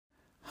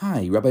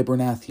Hi, Rabbi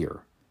Bernath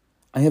here.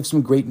 I have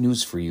some great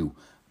news for you.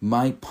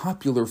 My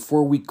popular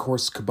 4-week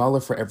course, Kabbalah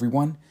for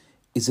Everyone,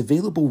 is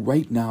available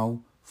right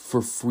now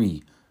for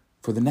free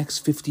for the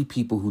next 50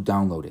 people who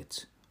download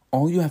it.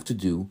 All you have to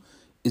do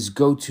is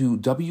go to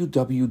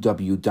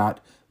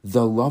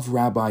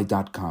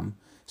www.theloverabbi.com,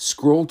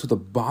 scroll to the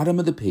bottom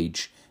of the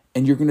page,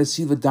 and you're going to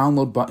see the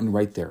download button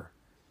right there.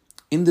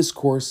 In this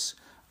course,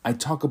 I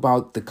talk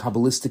about the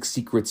Kabbalistic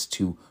secrets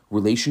to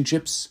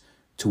relationships,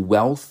 to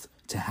wealth,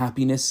 to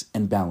happiness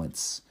and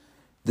balance.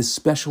 This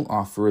special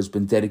offer has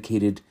been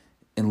dedicated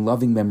in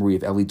loving memory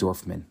of Ellie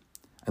Dorfman.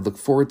 I look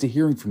forward to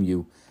hearing from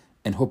you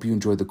and hope you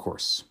enjoy the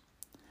course.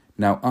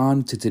 Now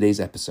on to today's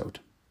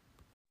episode.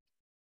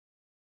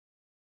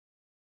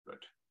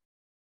 Good.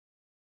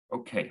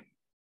 Okay.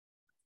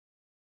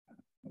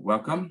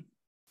 Welcome.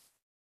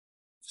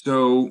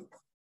 So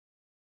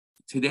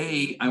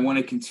today I want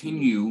to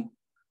continue,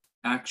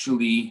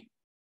 actually,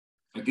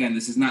 again,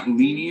 this is not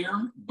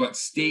linear, but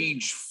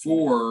stage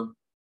 4,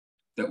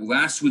 that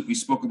last week we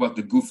spoke about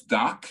the Guf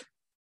Dak.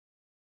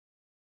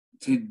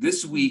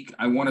 This week,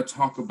 I want to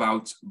talk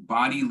about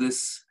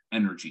bodiless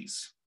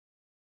energies.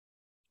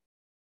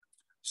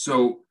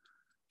 So,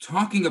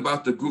 talking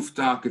about the Guf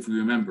Dak, if you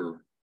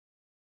remember,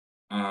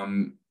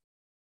 for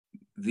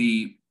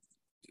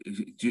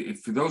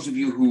those of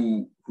you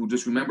who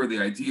just remember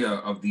the idea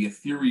of the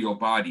ethereal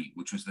body,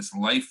 which was this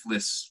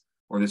lifeless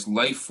or this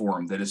life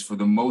form that is for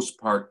the most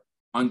part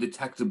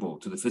undetectable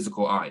to the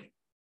physical eye.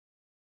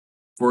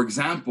 For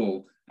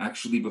example,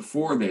 actually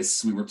before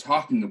this, we were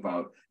talking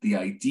about the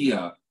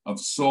idea of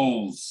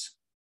souls,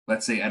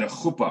 let's say at a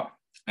chuppah,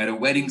 at a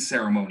wedding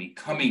ceremony,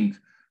 coming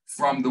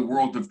from the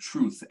world of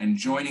truth and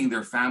joining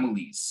their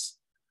families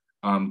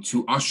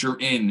to usher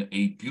in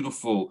a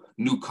beautiful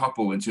new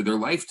couple into their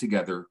life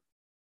together.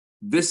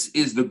 This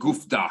is the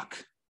Guf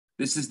Dak.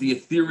 This is the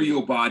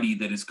ethereal body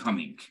that is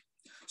coming.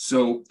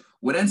 So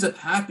what ends up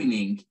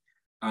happening,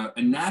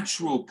 a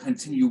natural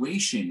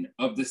continuation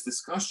of this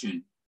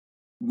discussion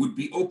would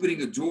be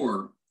opening a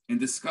door and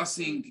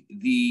discussing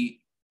the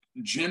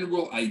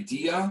general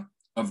idea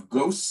of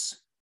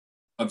ghosts,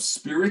 of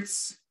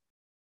spirits,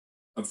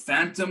 of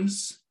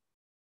phantoms,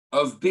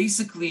 of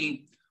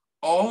basically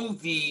all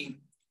the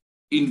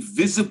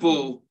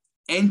invisible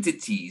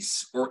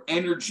entities or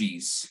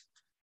energies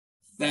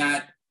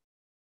that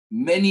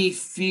many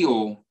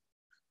feel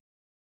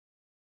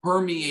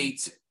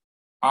permeate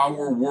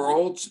our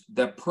world,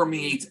 that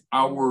permeate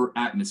our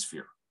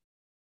atmosphere.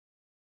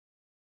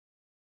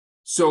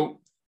 So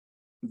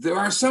there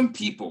are some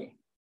people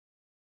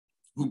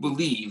who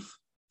believe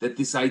that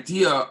this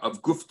idea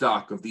of Guf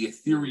Dak, of the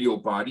ethereal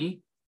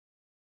body,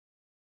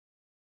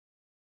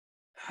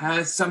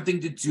 has something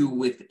to do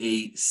with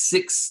a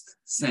sixth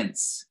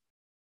sense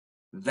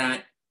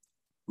that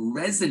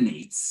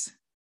resonates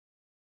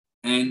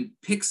and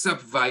picks up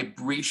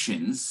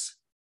vibrations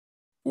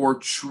or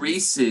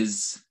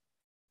traces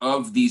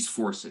of these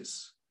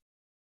forces.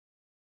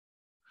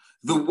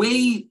 The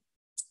way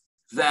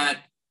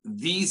that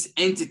these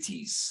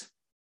entities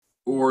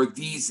or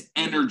these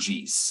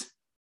energies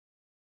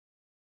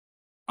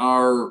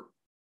are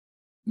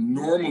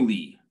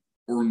normally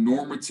or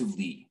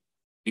normatively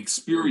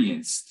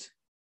experienced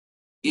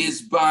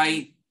is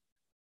by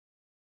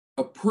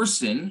a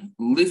person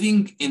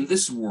living in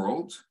this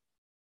world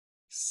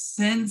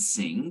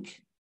sensing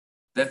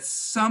that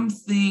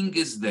something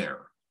is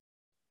there.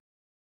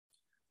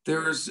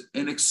 There's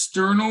an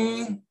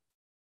external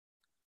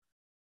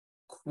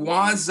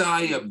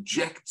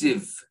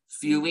quasi-objective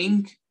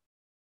feeling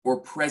or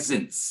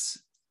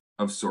presence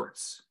of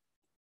sorts.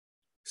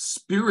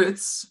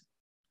 Spirits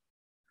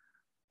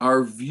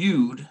are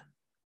viewed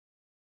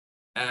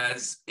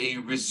as a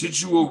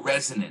residual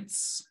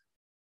resonance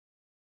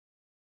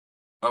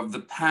of the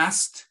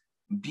past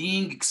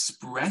being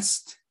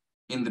expressed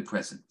in the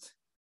present.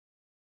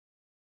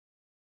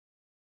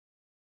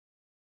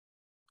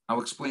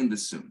 I'll explain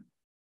this soon.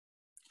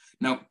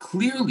 Now,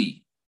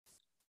 clearly,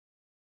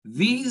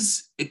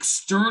 these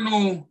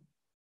external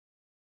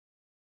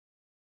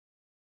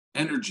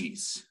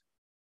energies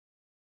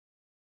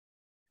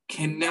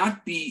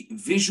cannot be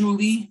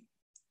visually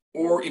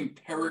or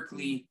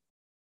empirically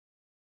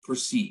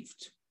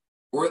perceived,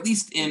 or at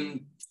least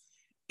in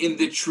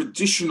the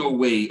traditional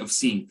way of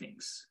seeing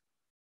things.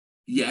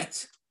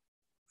 Yet,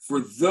 for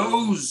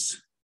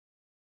those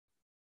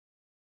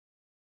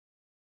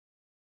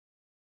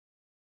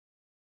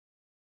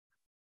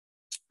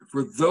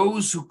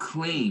who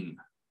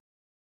claim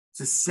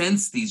to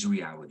sense these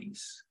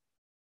realities,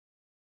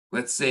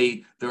 let's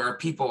say there are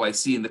people I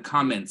see in the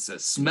comments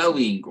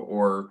smelling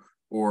or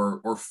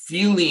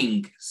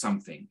feeling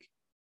something,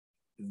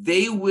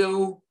 they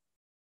will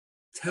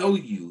tell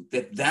you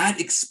that that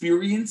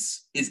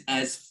experience is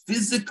as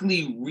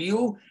physically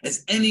real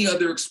as any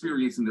other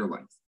experience in their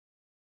life.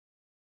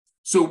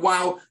 So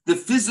while the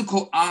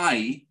physical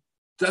eye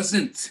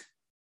doesn't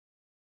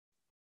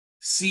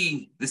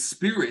see the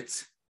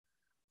spirit,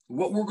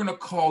 what we're going to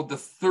call the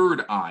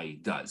third eye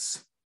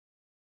does.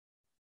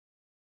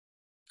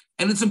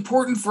 And it's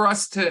important for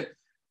us to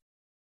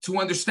to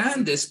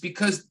understand this,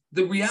 because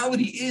the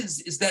reality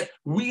is that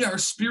we are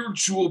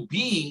spiritual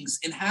beings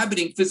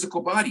inhabiting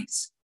physical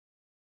bodies.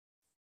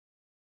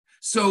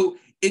 So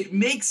it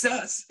makes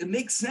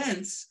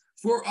sense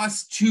for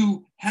us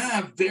to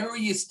have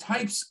various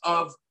types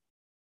of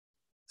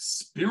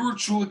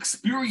spiritual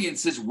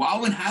experiences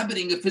while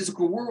inhabiting a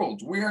physical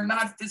world. We are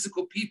not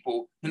physical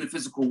people in a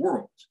physical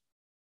world.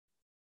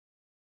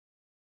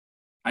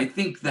 I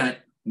think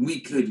that we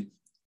could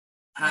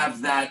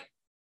have that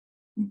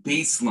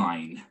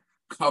baseline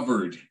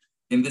covered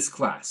in this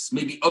class.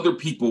 Maybe other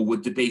people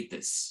would debate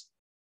this,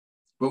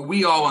 but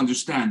we all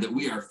understand that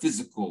we are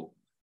physical,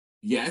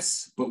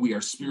 yes, but we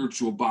are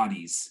spiritual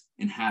bodies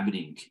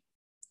inhabiting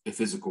a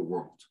physical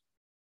world,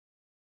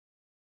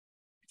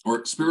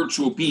 or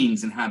spiritual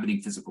beings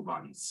inhabiting physical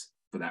bodies,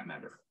 for that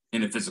matter,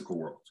 in a physical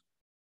world.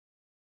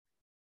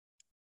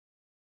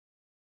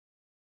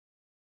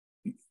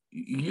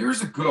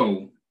 Years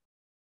ago,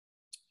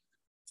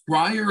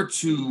 prior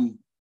to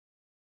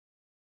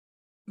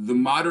the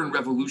modern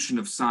revolution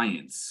of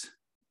science,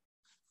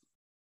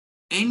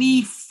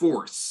 any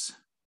force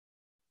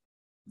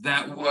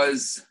that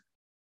was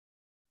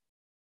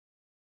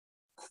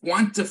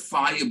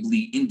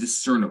quantifiably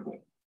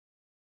indiscernible,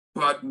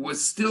 but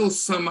was still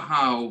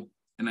somehow,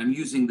 and I'm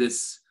using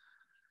this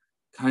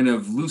kind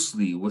of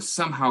loosely, was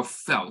somehow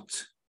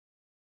felt,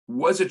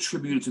 was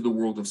attributed to the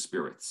world of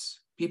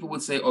spirits. People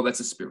would say, oh, that's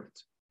a spirit,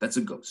 that's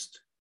a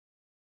ghost.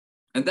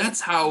 And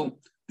that's how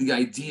the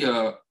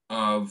idea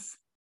of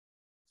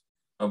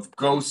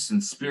ghosts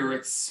and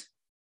spirits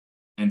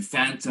and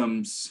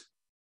phantoms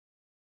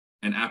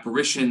and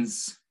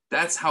apparitions,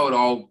 that's how it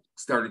all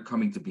started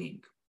coming to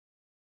being.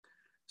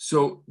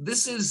 So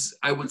this is,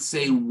 I would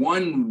say,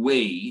 one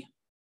way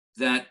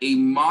that a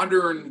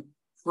modern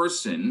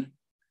person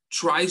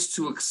tries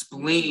to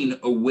explain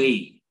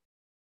away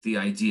the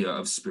idea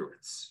of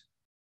spirits.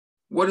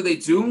 What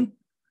do?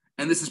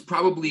 And this is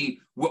probably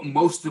what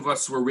most of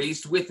us were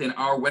raised with in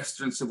our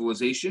Western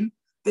civilization.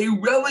 They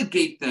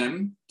relegate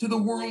them to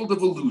the world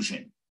of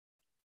illusion.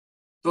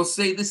 They'll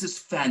say this is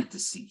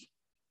fantasy.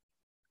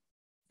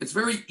 It's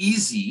very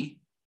easy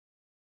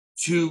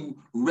to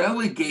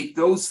relegate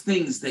those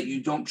things that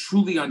you don't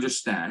truly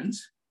understand,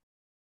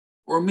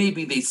 or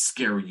maybe they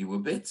scare you a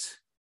bit.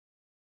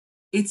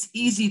 It's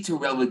easy to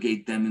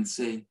relegate them and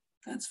say,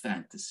 that's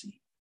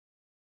fantasy.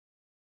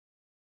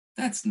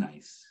 That's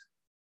nice.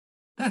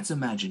 That's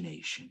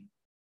imagination.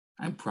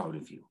 I'm proud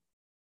of you.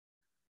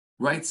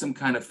 Write some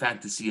kind of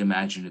fantasy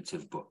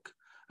imaginative book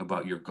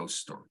about your ghost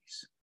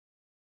stories.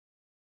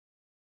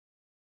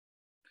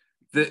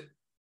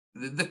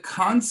 The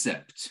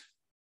concept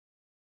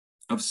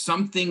of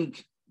something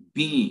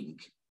being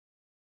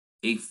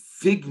a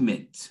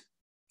figment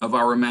of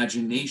our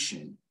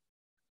imagination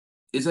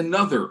is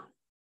another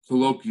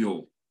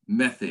colloquial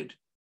method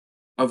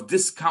of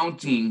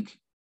discounting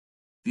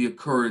the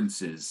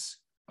occurrences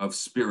of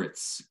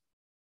spirits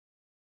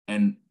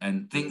and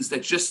things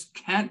that just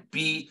can't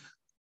be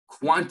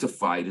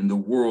quantified in the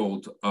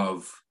world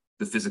of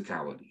the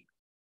physicality.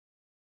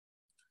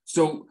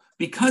 So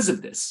because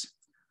of this,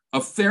 a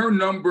fair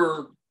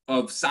number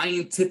of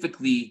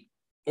scientifically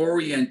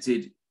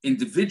oriented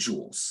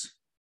individuals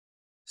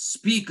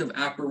speak of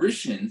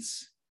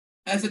apparitions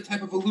as a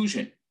type of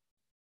illusion.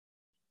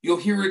 You'll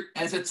hear it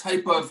as a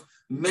type of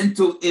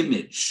mental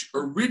image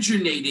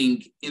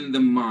originating in the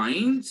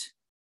mind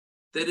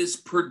that is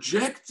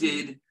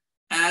projected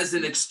as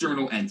an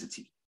external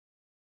entity.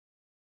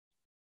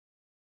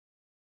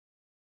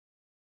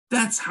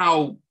 That's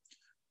how,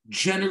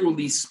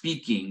 generally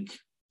speaking,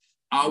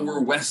 our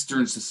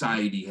Western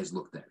society has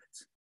looked at it.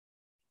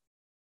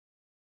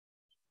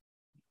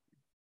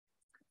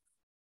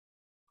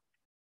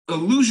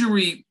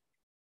 Illusory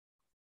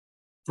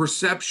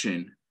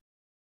perception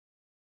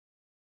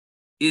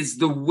is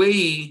the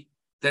way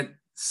that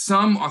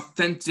some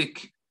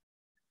authentic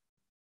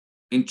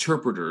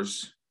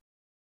interpreters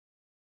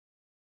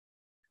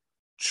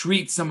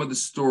treat some of the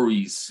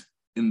stories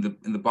in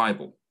the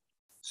Bible.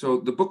 So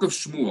the book of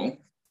Shmuel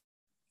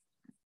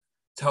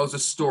tells a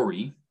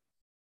story.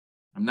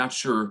 I'm not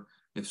sure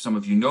if some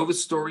of you know the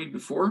story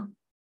before,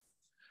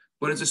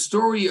 but it's a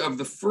story of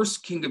the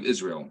first king of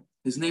Israel.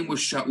 His name was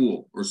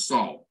Shaul, or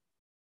Saul.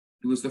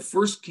 He was the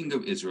first king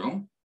of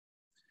Israel.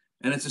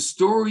 And it's a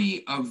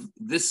story of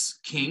this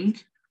king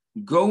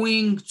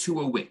going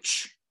to a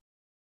witch.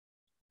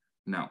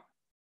 Now,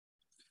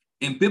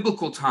 in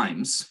biblical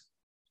times,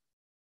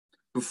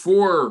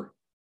 before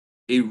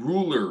a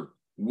ruler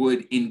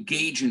would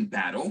engage in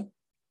battle,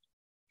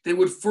 they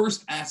would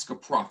first ask a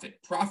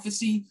prophet.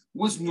 Prophecy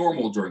was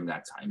normal during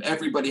that time.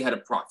 Everybody had a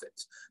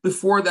prophet.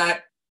 Before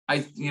that,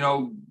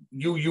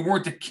 you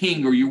weren't a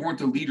king or you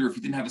weren't a leader if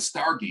you didn't have a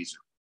stargazer.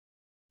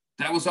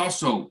 That was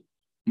also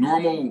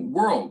normal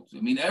world.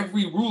 I mean,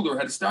 every ruler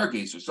had a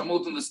stargazer. Someone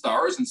looked in the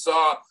stars and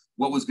saw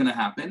what was going to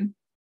happen,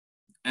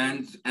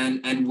 and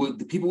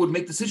the people would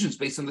make decisions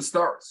based on the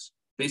stars,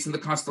 based on the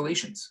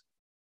constellations.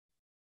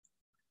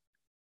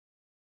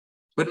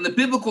 But in the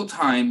biblical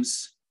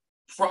times,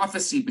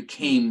 prophecy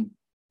became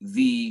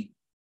the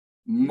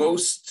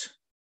most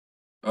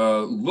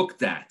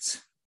looked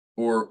at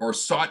or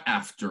sought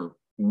after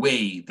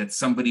way that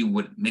somebody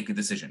would make a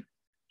decision.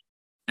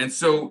 And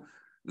so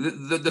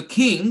the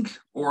king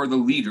or the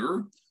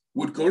leader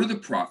would go to the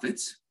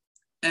prophet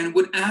and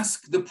would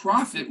ask the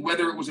prophet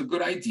whether it was a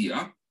good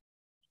idea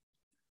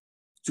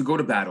to go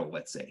to battle,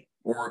 let's say,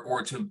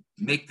 or to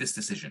make this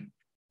decision.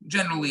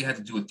 Generally, it had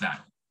to do with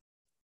battle.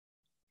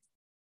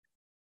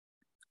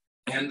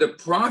 And the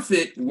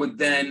prophet would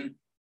then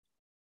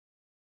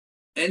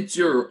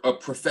enter a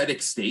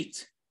prophetic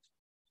state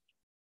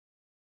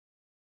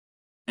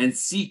and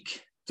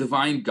seek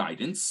divine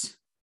guidance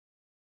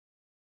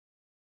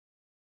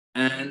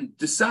and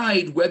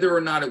decide whether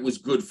or not it was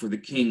good for the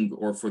king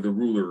or for the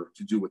ruler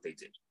to do what they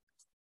did.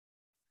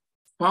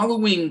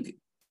 Following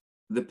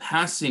the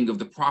passing of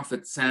the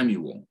prophet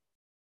Samuel,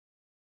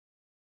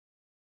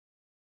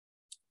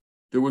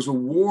 there was a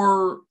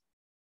war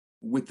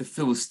with the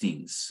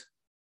Philistines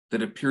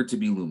that appeared to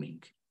be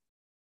looming.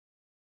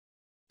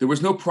 There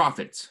was no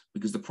prophet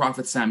because the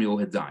prophet Samuel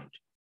had died.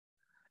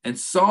 And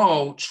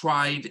Saul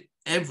tried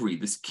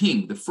this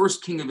king, the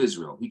first king of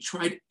Israel, he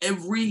tried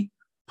every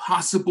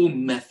possible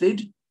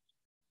method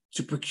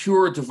to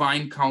procure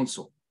divine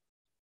counsel.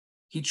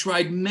 He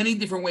tried many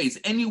different ways.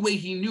 Any way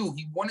he knew,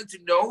 he wanted to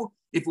know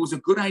if it was a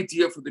good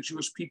idea for the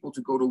Jewish people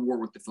to go to war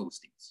with the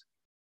Philistines.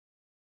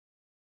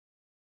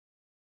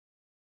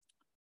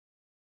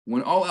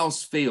 When all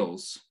else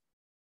fails,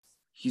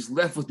 he's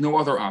left with no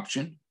other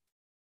option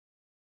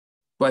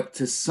but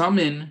to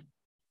summon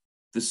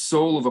the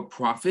soul of a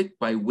prophet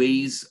by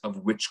ways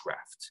of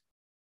witchcraft.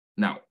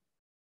 Now,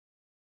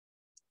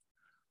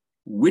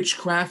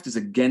 witchcraft is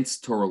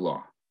against Torah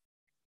law.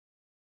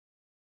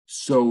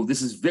 So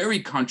this is very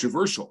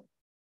controversial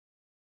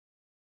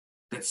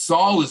that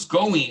Saul is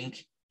going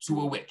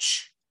to a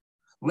witch.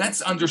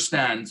 Let's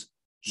understand,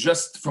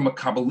 just from a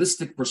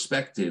Kabbalistic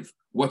perspective,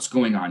 what's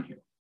going on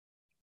here.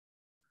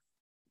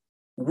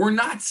 We're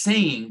not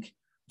saying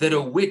that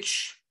a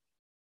witch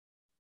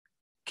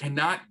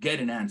cannot get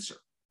an answer.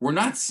 We're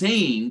not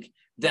saying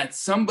that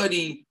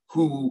somebody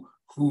who's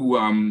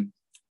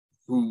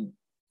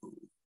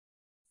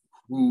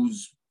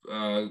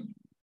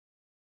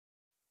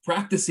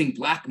practicing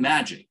black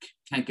magic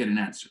can't get an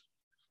answer.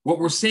 What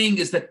we're saying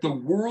is that the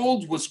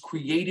world was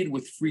created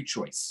with free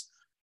choice.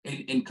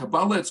 In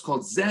Kabbalah, it's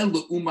called Zeh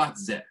Le'umat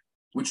Zeh,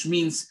 which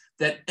means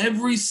that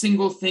every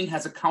single thing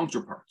has a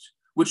counterpart,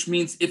 which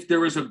means if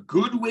there is a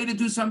good way to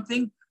do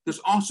something, there's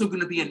also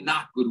going to be a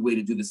not good way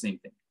to do the same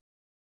thing.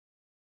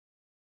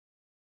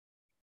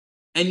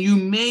 And you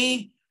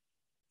may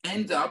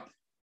end up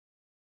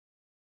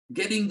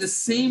getting the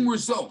same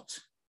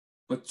result,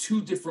 but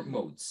two different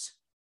modes.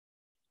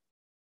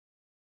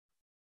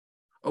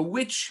 A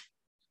witch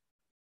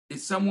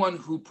is someone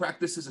who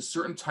practices a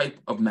certain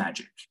type of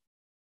magic.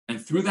 And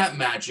through that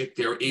magic,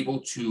 they're able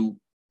to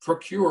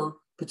procure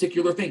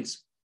particular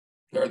things.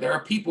 There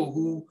are people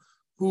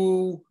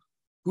who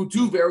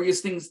do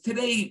various things.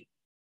 Today,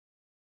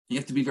 you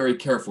have to be very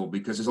careful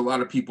because there's a lot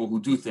of people who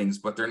do things,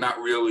 but they're not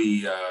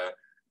really...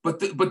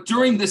 But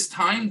during this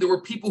time, there were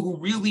people who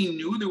really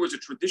knew. There was a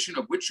tradition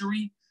of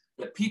witchery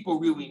that people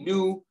really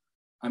knew.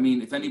 I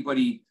mean, if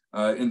anybody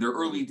in their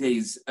early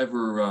days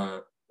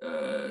ever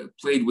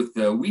played with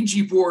the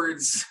Ouija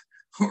boards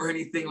or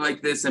anything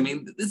like this, I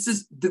mean,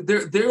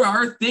 there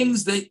are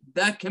things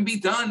that can be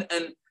done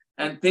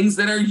and things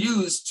that are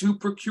used to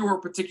procure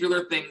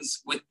particular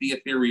things with the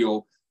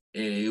ethereal.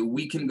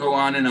 We can go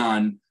on and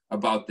on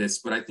about this,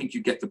 but I think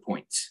you get the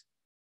point.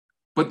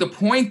 But the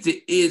point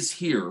is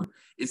here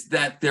is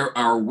that there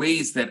are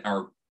ways that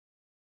are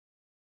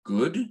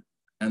good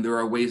and there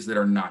are ways that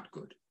are not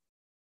good.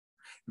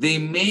 They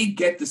may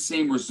get the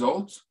same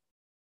result,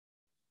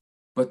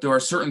 but there are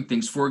certain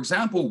things. For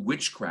example,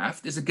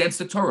 witchcraft is against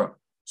the Torah.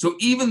 So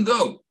even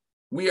though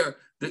we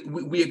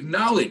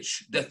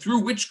acknowledge that through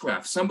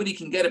witchcraft, somebody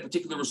can get a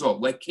particular result,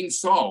 like King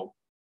Saul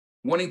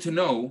wanting to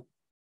know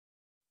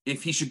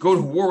if he should go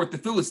to war with the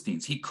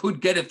Philistines, he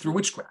could get it through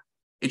witchcraft.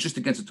 It's just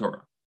against the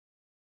Torah.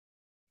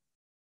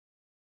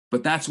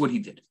 But that's what he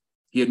did.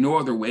 He had no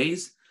other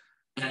ways.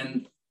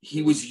 And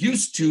he was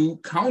used to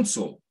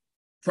counsel.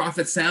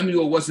 Prophet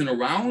Samuel wasn't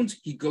around.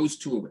 He goes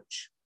to a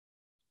witch.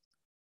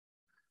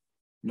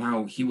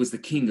 Now, he was the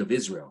king of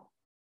Israel.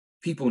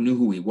 People knew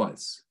who he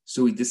was.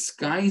 So he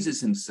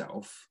disguises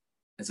himself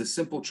as a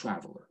simple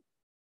traveler.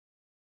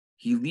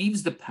 He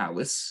leaves the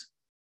palace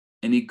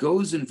and he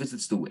goes and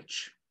visits the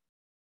witch.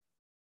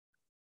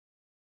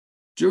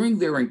 During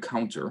their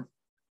encounter,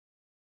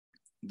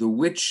 the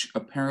witch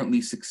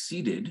apparently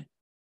succeeded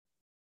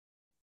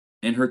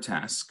in her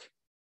task,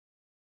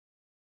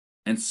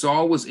 and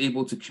Saul was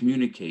able to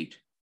communicate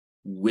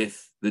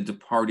with the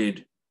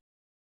departed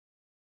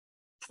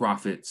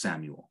prophet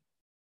Samuel.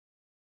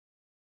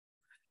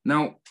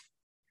 Now,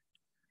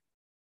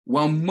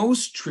 while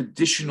most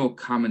traditional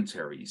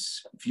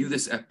commentaries view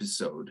this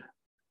episode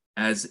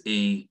as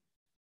a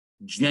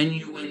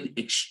genuine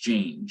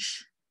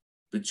exchange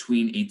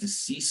between a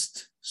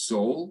deceased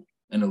soul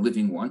and a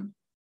living one,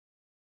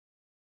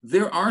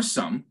 there are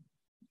some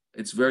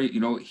It's very,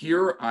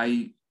 here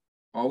I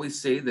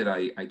always say that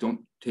I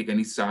don't take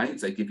any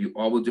sides. I give you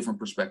all the different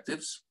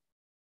perspectives.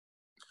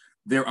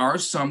 There are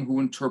some who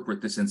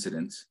interpret this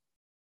incident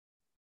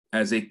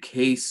as a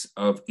case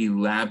of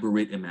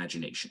elaborate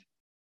imagination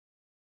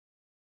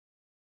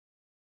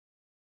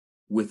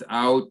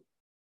without,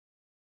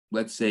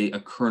 let's say, a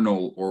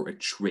kernel or a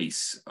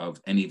trace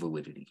of any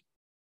validity.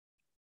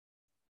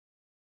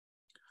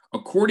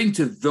 According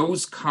to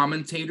those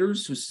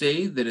commentators who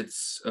say that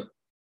it's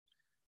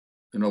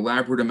an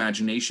elaborate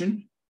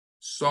imagination,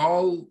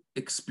 Saul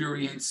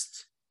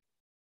experienced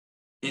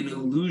an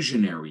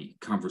illusionary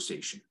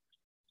conversation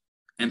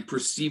and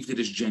perceived it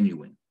as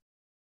genuine.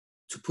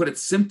 To put it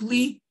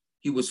simply,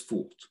 he was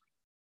fooled.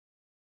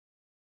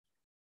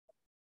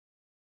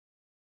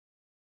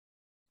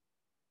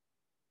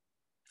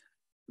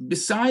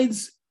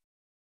 Besides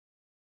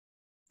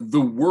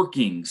the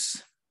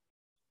workings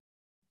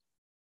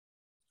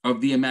of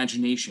the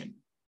imagination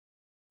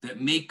that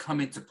may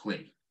come into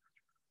play,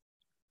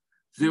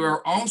 there's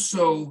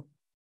also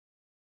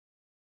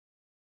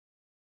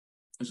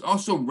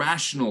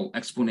rational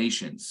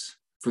explanations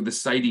for the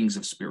sightings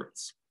of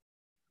spirits.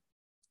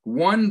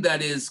 One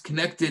that is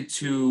connected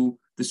to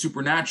the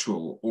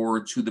supernatural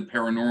or to the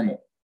paranormal.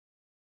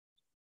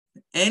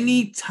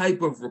 Any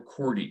type of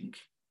recording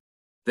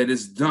that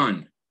is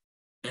done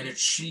and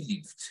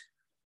achieved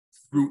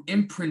through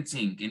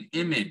imprinting an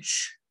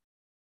image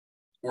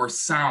or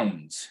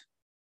sound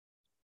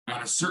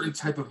on a certain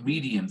type of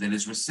medium that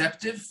is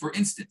receptive, for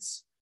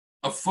instance,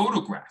 a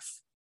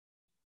photograph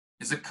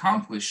is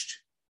accomplished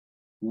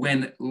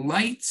when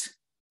light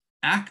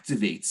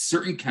activates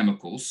certain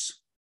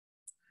chemicals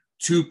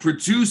to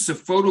produce a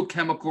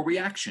photochemical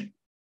reaction.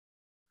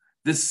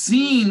 The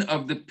scene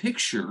of the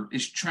picture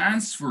is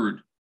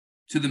transferred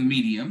to the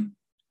medium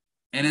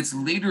and it's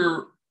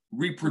later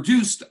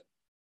reproduced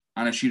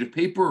on a sheet of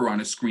paper or on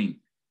a screen.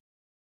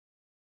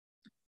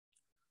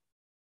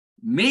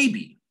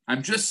 Maybe,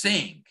 I'm just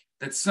saying,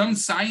 that some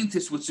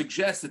scientists would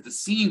suggest that the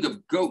seeing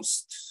of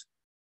ghosts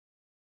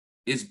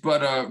is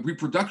but a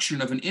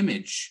reproduction of an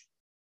image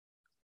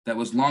that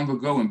was long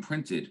ago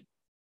imprinted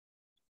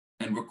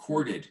and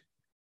recorded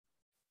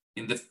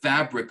in the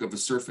fabric of a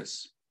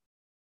surface,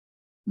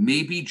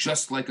 maybe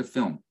just like a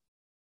film.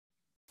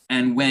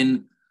 And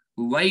when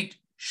light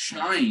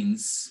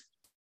shines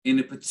in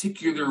a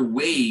particular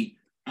way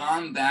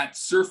on that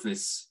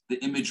surface,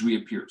 the image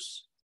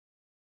reappears.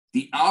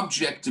 The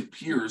object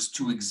appears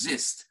to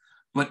exist,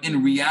 but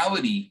in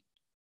reality,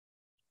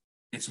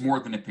 it's more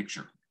than a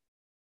picture.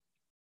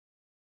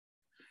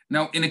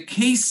 Now, in a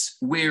case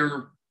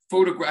where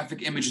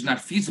photographic image is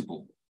not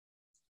feasible,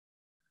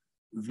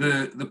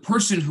 the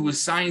person who is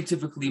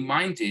scientifically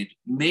minded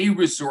may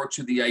resort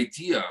to the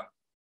idea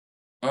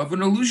of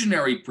an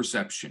illusionary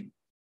perception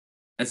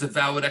as a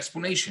valid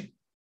explanation.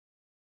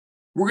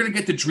 We're going to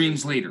get to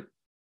dreams later.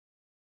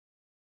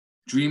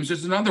 Dreams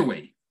is another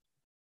way.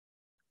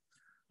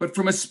 But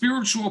from a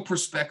spiritual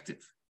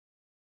perspective,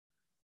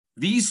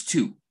 these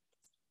two,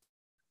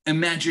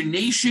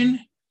 imagination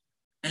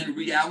and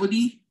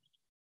reality,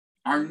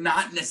 are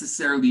not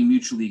necessarily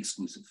mutually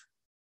exclusive.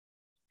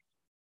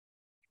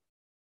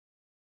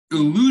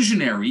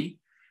 Illusionary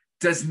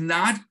does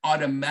not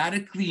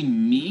automatically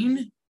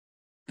mean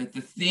that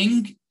the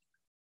thing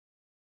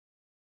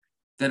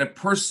that a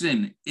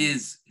person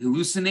is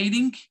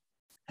hallucinating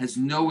has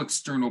no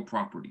external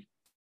property.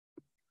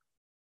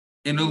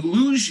 An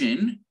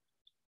illusion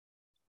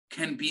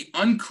can be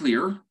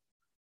unclear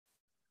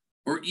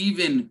or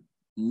even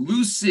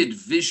lucid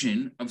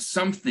vision of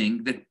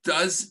something that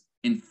does,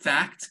 in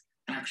fact,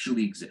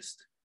 actually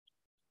exist.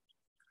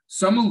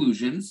 Some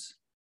illusions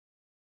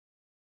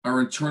are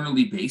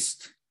internally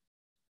based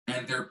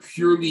and they're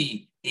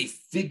purely a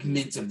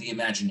figment of the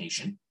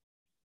imagination.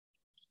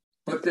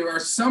 But there are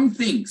some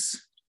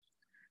things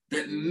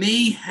that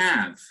may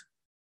have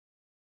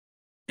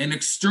an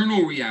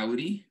external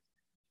reality,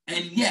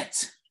 and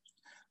yet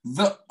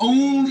the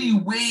only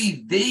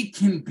way they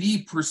can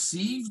be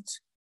perceived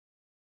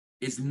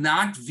is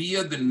not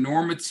via the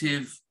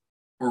normative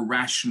or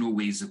rational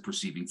ways of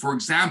perceiving. For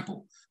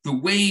example, the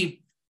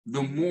way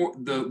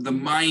the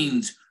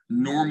mind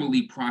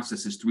normally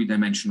processes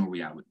three-dimensional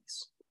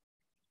realities,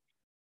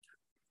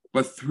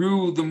 but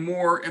through the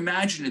more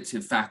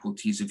imaginative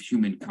faculties of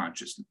human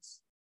consciousness.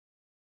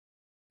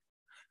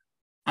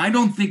 I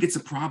don't think it's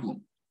a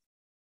problem.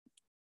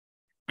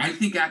 I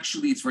think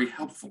actually it's very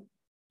helpful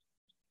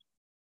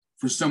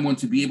for someone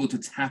to be able to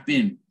tap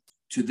in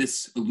to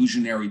this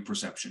illusionary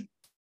perception.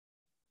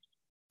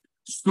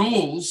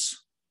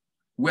 Souls,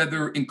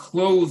 whether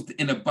enclosed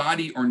in a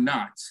body or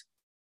not,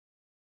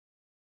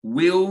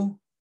 will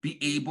be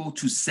able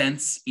to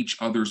sense each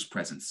other's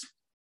presence.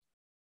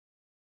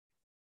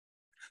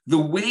 The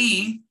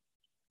way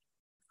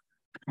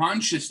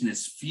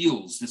consciousness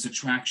feels this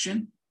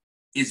attraction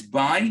is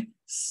by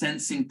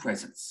sensing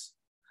presence.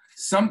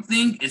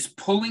 Something is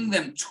pulling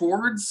them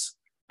towards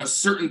a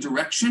certain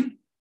direction,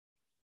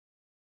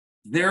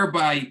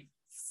 thereby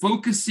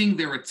focusing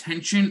their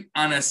attention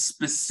on a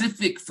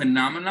specific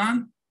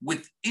phenomenon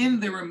within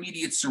their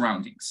immediate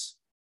surroundings.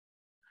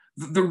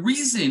 The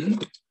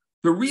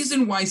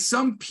reason why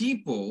some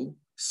people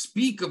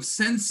speak of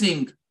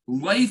sensing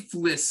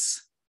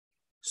lifeless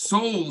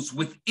souls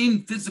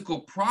within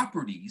physical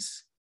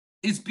properties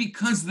is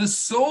because the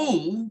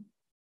soul,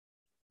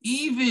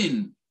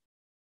 even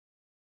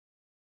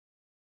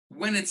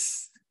when it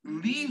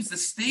leaves the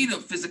state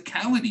of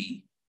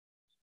physicality,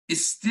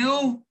 is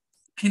still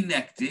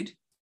connected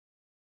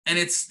and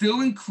it's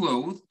still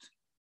enclosed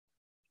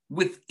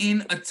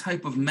within a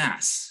type of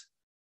mass.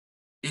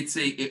 It's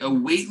a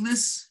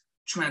weightless,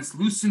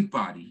 translucent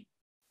body,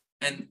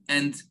 and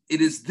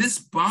it is this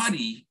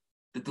body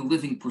that the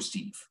living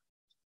perceive.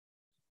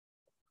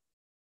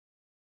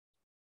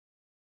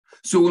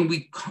 So when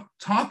we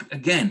talk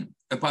again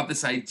about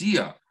this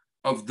idea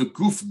of the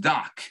guf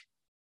dak,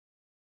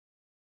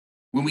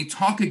 when we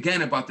talk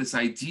again about this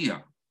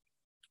idea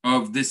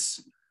of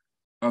this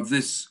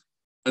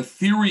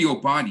ethereal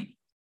body,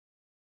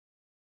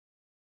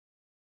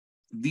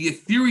 the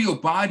ethereal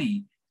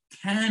body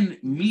can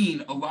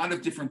mean a lot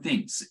of different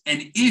things.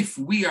 And if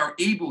we are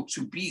able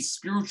to be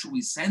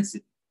spiritually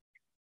sensitive,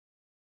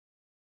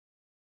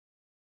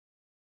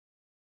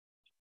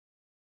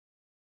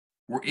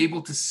 we're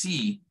able to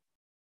see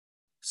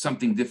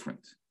something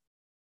different.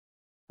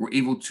 We're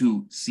able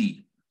to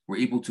see, we're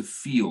able to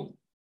feel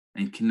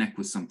and connect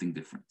with something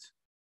different.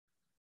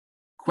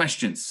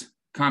 Questions,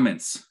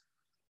 comments?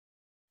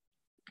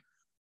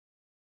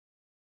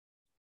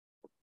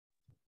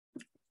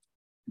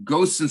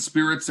 Ghosts and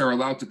spirits are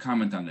allowed to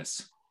comment on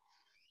this.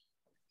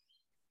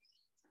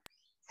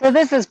 So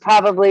this is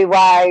probably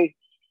why,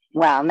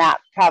 well, not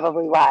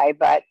probably why,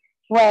 but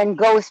when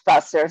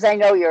Ghostbusters, I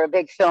know you're a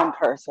big film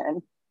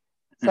person.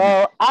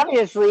 So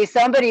obviously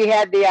somebody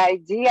had the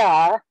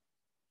idea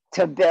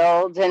to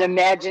build an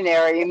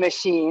imaginary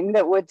machine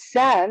that would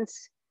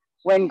sense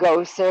when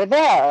ghosts are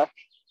there.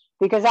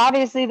 Because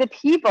obviously the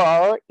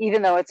people,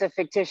 even though it's a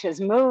fictitious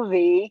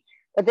movie,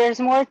 but there's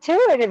more to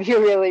it if you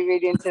really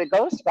read into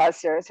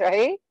Ghostbusters,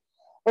 right?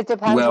 It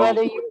depends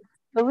whether you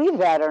believe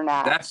that or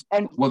not. That's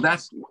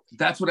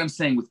what I'm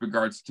saying with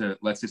regards to,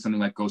 let's say,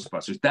 something like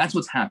Ghostbusters. That's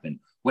what's happened.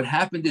 What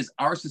happened is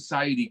our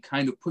society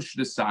kind of pushed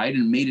it aside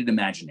and made it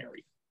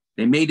imaginary.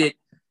 They made it,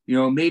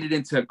 made it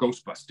into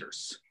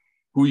Ghostbusters.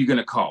 Who are you going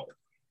to call?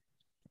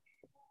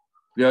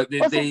 Yeah,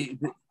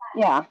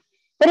 yeah,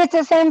 but it's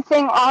the same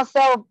thing.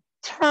 Also,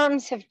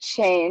 terms have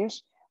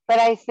changed, but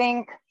I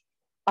think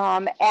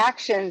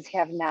actions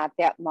have not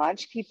that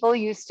much. People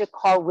used to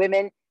call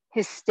women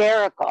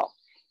hysterical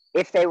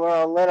if they were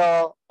a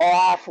little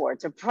off or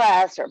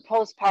depressed or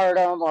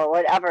postpartum or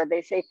whatever.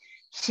 They say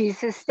she's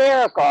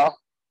hysterical,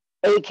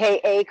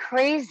 aka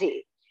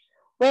crazy.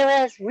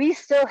 Whereas we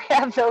still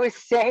have those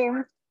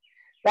same,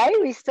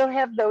 right? We still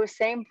have those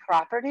same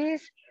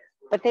properties,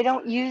 but they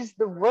don't use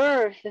the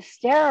word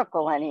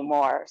hysterical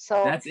anymore.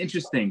 So that's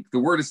interesting. The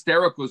word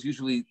hysterical is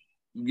usually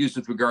used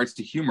with regards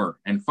to humor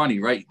and funny,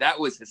 right? That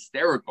was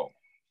hysterical.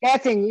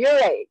 That's in your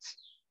age.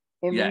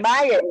 In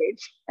my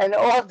age and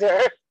older,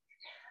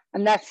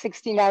 I'm not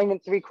 69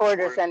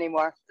 3/4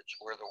 anymore. It's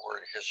where the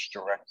word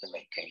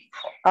hysterectomy came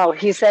from. Oh,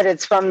 he said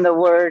it's from the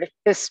word,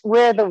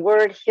 where the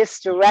word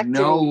hysterectomy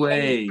No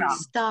way. came from.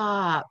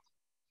 Stop.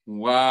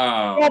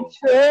 Wow. Is that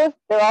true?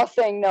 They're all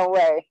saying no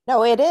way.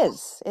 No, it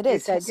is. It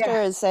is. said,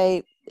 Hyster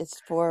is it's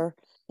for,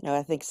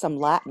 I think some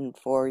Latin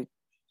for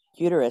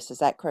uterus. Is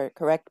that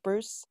correct,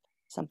 Bruce?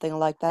 Something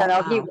like that?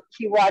 No,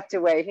 he walked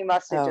away. He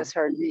must have just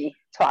heard me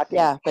talking.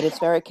 Yeah, but it's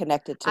very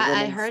connected to I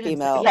women's heard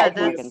female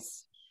that's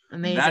organs.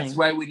 amazing. That's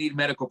why we need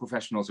medical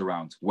professionals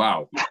around.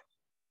 Wow.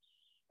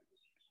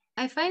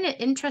 I find it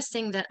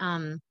interesting that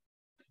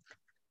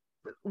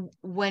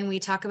when we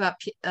talk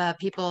about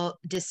people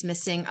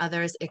dismissing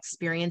others'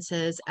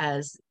 experiences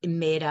as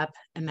made up,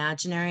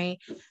 imaginary,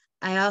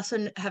 I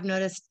also have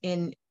noticed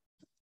in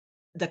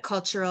the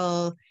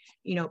cultural,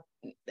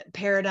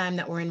 paradigm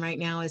that we're in right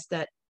now is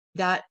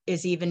that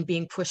is even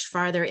being pushed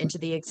farther into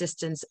the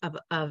existence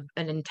of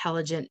an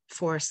intelligent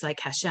force like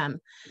Hashem.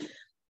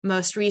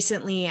 Most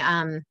recently,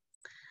 a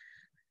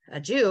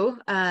Jew,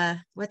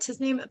 what's his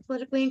name?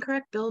 Politically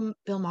incorrect, Bill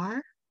Maher,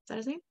 is that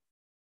his name?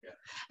 Yeah.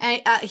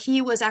 And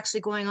he was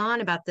actually going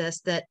on about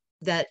this,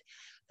 that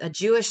a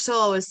Jewish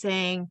soul was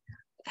saying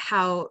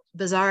how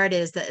bizarre it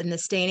is that in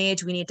this day and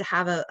age we need to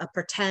have a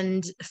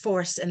pretend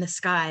force in the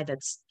sky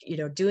that's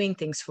doing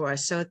things for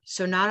us.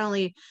 So not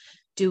only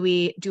do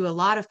a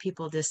lot of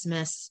people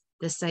dismiss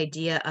this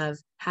idea of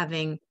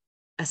having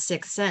a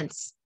sixth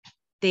sense,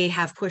 they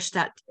have pushed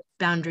that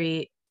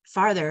boundary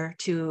farther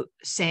to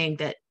saying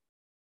that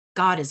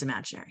God is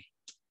imaginary.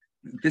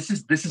 This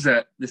is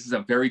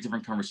a very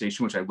different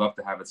conversation, which I'd love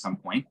to have at some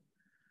point.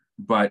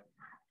 But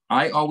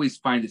I always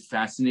find it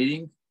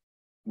fascinating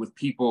with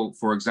people,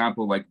 for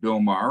example, like Bill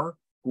Maher,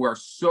 who are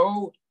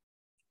so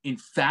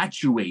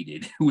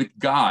infatuated with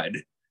God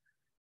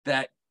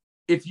that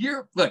if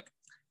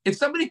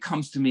somebody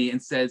comes to me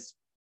and says,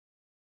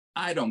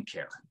 I don't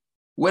care,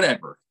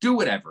 whatever, do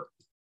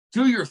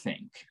your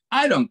thing,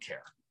 I don't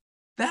care,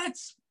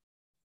 that's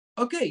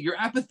okay, you're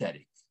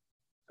apathetic.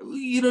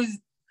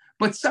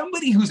 But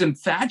somebody who's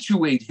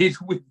infatuated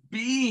with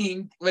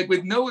being like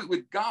with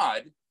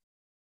God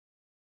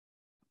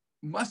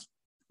must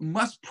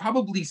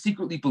probably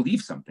secretly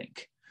believe something.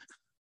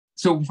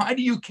 So why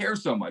do you care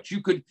so much?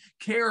 You could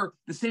care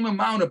the same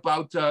amount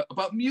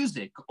about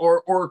music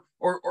or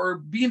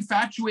be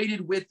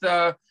infatuated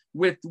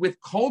with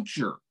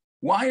culture.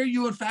 Why are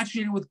you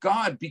infatuated with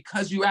God?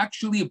 Because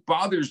it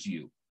bothers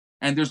you,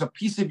 and there's a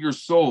piece of your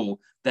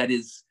soul that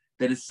is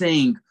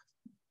saying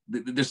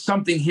there's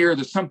something here.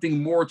 There's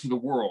something more to the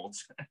world.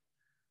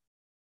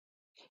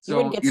 You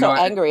wouldn't get so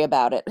angry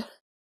about it.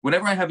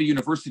 Whenever I have a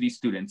university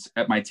student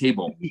at my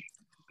table,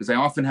 because I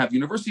often have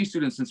university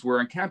students since we're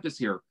on campus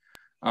here,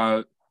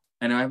 and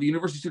I have a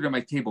university student at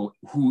my table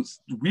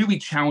who's really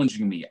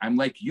challenging me. I'm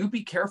like, you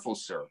be careful,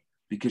 sir,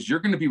 because you're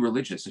going to be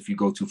religious if you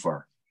go too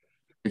far.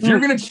 If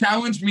you're going to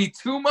challenge me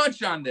too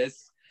much on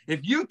this, if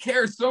you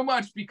care so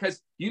much,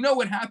 because you know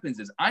what happens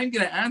is I'm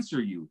going to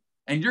answer you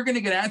and you're going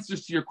to get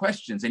answers to your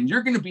questions and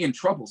you're going to be in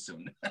trouble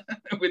soon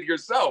with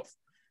yourself.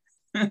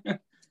 I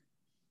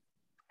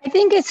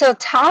think it's so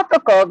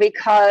topical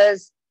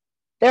because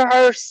there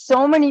are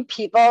so many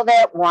people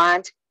that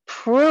want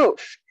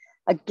proof.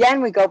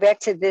 Again, we go back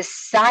to this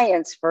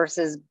science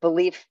versus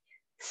belief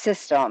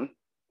system.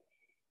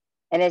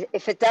 And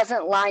if it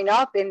doesn't line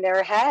up in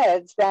their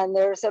heads, then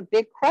there's a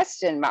big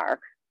question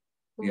mark.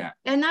 Yeah.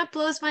 And that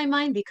blows my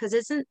mind, because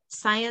isn't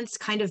science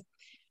kind of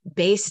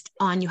based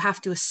on you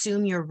have to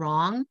assume you're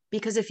wrong?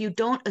 Because if you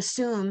don't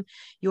assume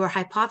your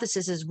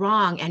hypothesis is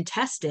wrong and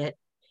test it,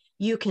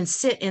 you can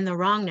sit in the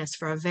wrongness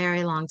for a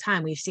very long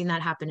time. We've seen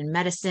that happen in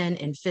medicine,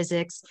 in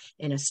physics,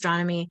 in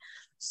astronomy.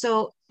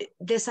 So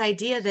this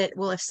idea that,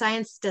 well, if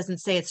science doesn't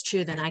say it's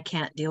true, then I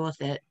can't deal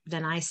with it.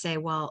 Then I say,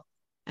 well,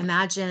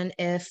 imagine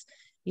if,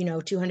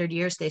 200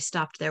 years they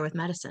stopped there with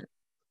medicine,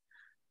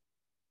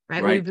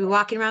 right? We'd be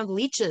walking around with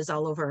leeches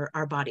all over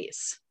our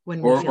bodies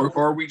when we feel.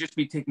 Or we just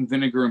be taking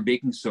vinegar and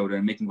baking soda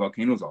and making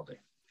volcanoes all day.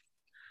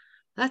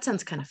 That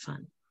sounds kind of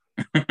fun.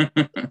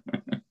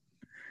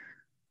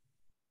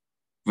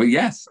 But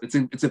yes,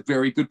 it's a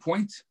very good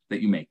point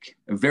that you make.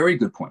 A very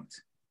good point.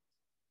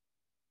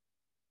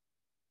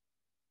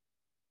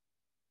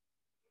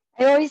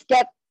 I always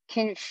get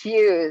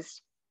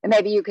confused, and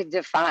maybe you could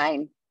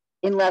define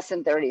in less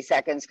than 30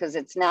 seconds, because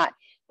it's not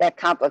that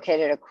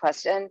complicated a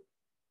question,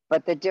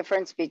 but the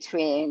difference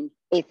between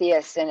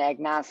atheist and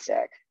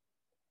agnostic.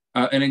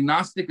 An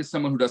agnostic is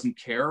someone who doesn't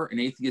care. An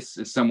atheist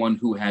is someone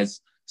who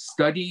has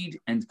studied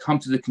and come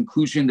to the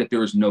conclusion that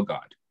there is no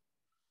God.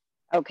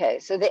 Okay,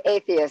 so the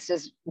atheist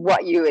is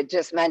what you had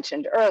just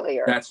mentioned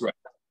earlier. That's right.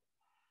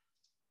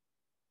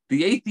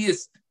 The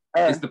atheist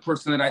is the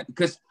person that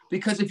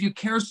because if you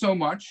care so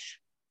much,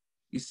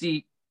 you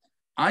see,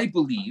 I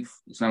believe,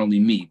 it's not only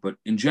me, but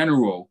in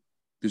general,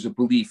 there's a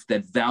belief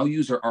that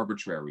values are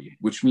arbitrary,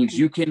 which means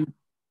you can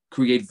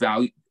create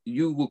value.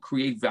 You will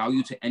create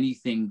value to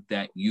anything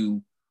that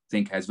you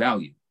think has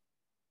value.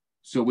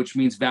 So which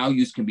means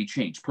values can be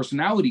changed.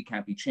 Personality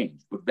can't be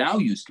changed, but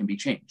values can be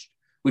changed,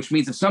 which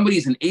means if somebody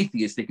is an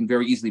atheist, they can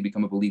very easily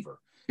become a believer.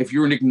 If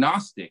you're an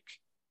agnostic,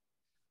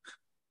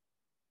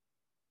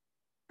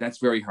 that's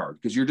very hard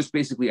because you're just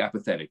basically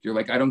apathetic. You're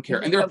like, I don't care.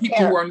 And there are people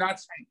who are not,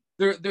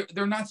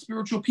 they're not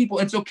spiritual people.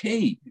 It's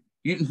okay.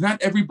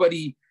 Not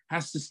everybody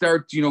has to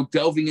start,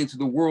 delving into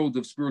the world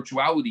of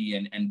spirituality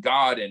and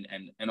God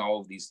and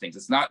all of these things.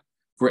 It's not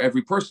for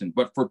every person,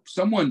 but for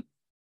someone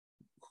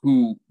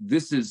who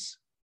this is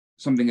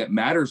something that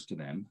matters to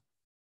them,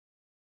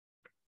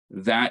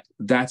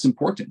 that's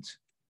important.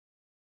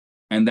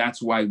 And that's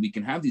why we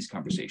can have these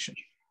conversations.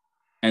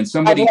 And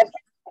somebody,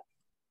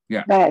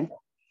 yeah. Go ahead.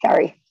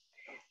 Sorry.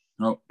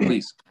 No,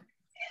 please.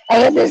 I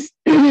had this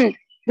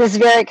this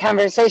very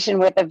conversation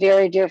with a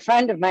very dear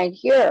friend of mine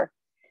here.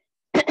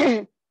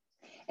 And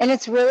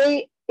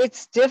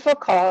it's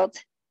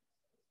difficult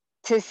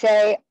to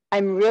say,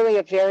 I'm really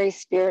a very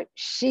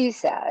she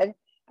said,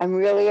 I'm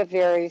really a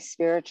very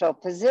spiritual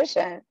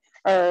position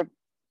or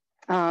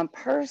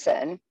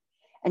person,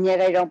 and yet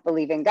I don't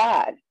believe in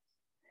God.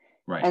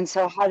 Right. And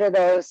so how do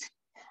those,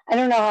 I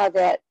don't know how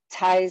that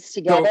ties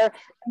together.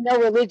 No,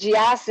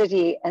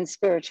 religiosity and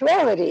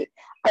spirituality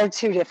are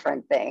two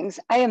different things.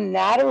 I am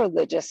not a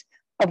religious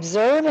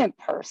observant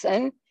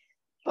person,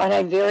 but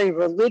I'm very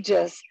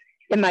religious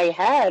in my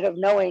head of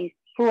knowing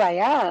who I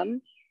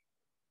am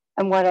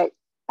and what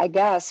I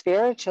guess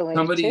spiritually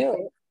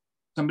too.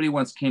 Somebody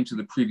once came to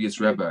the previous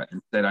Rebbe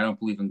and said, I don't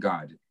believe in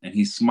God. And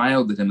he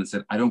smiled at him and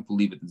said, I don't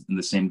believe in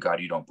the same God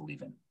you don't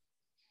believe in.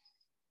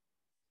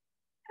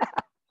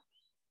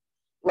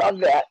 Love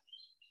that.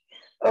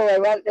 Oh, I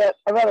want to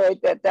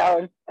write that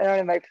down. I don't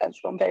have my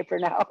pencil and paper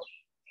now.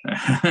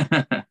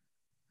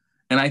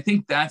 And I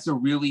think that's a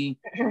really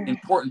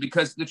important,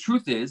 because the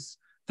truth is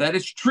that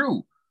it's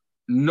true.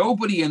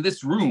 Nobody in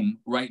this room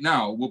right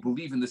now will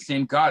believe in the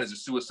same God as a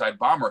suicide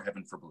bomber,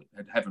 heaven forbid.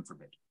 Heaven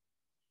forbid.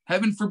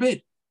 Heaven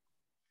forbid.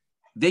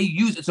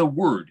 It's a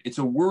word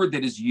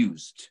that is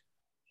used.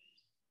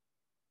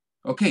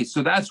 Okay,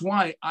 so that's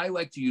why I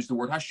like to use the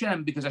word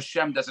Hashem, because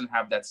Hashem doesn't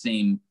have that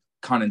same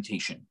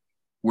connotation.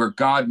 where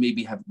God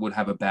maybe would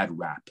have a bad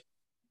rap,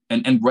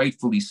 and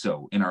rightfully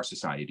so in our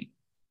society.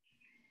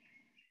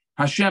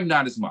 Hashem,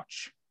 not as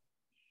much.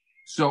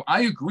 So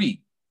I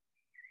agree.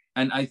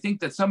 And I think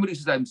that somebody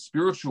says I'm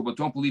spiritual but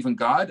don't believe in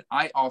God,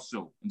 I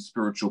also am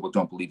spiritual but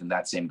don't believe in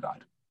that same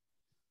God.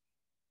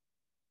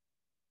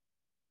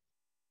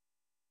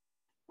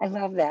 I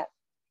love that.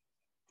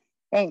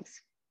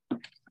 Thanks.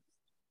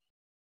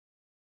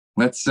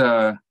 Let's,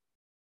 I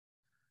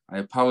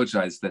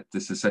apologize that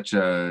this is such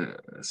a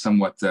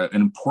somewhat an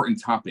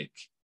important topic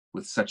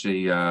with such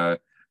a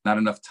not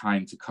enough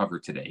time to cover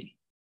today.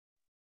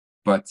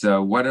 But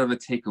what are the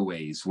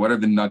takeaways? What are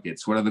the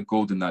nuggets? What are the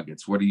golden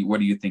nuggets? What are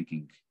you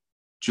thinking?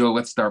 Joe,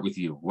 let's start with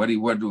you.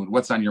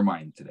 What's on your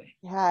mind today?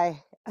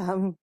 Hi.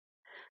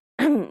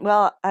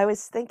 Well, I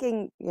was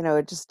thinking,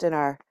 just in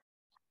our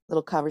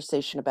little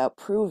conversation about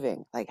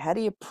proving, like, how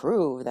do you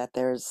prove that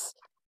there's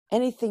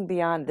anything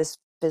beyond this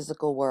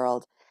physical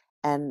world?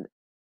 And,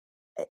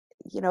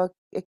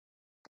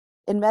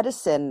 in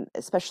medicine,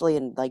 especially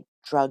in like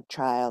drug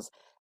trials,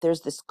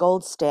 there's this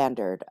gold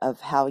standard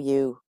of how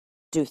you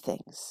do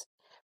things,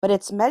 but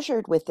it's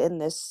measured within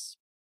these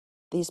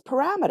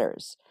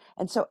parameters.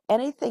 And so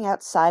anything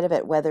outside of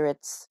it, whether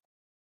it's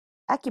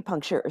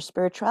acupuncture or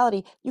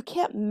spirituality, you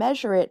can't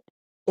measure it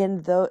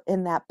in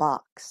that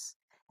box.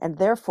 And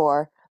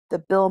therefore, the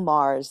Bill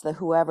Maher's, the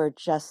whoever,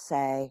 just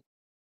say,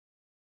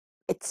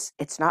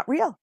 it's not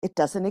real. It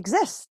doesn't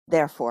exist,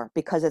 therefore,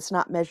 because it's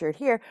not measured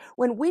here.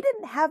 When we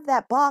didn't have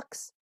that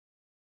box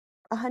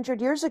 100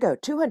 years ago,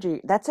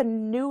 200, that's a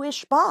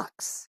newish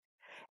box.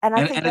 And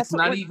I think it's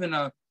not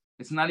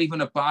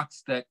even a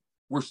box that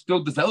we're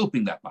still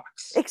developing that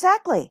box.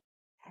 Exactly.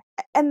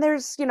 And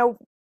there's,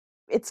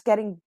 it's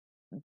getting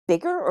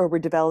bigger, or we're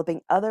developing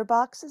other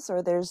boxes,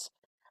 or there's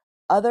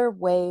other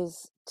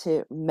ways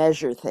to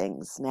measure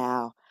things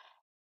now.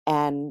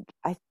 And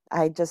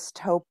I just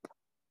hope,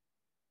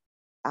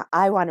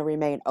 I want to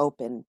remain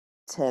open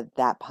to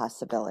that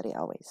possibility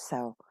always.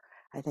 So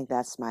I think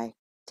that's my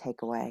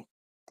takeaway.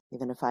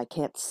 Even if I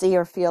can't see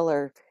or feel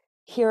or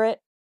hear it,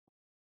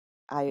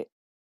 I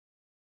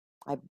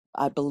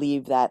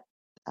believe that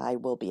I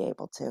will be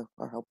able to,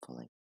 or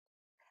hopefully.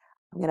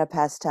 I'm going to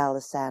pass to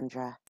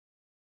Alessandra.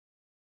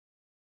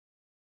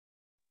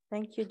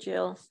 Thank you,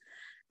 Jill.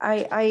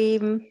 I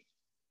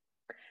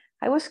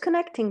was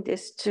connecting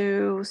this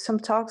to some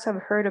talks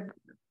I've heard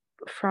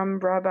from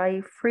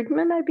Rabbi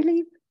Friedman, I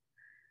believe,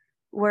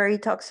 where he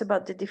talks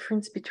about the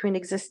difference between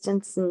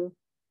existence and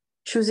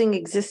choosing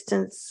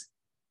existence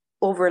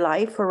over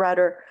life, or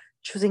rather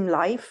choosing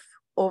life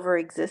over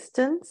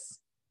existence.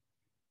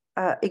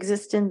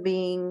 Existence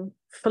being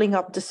filling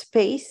up the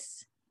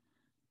space,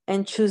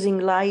 and choosing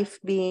life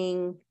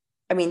being,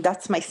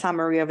 that's my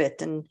summary of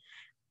it. And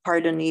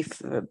pardon me,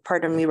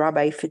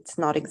 Rabbi, if it's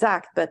not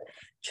exact, but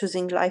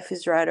choosing life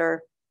is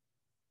rather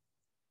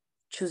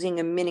choosing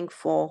a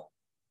meaningful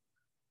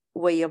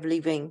way of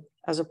living,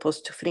 as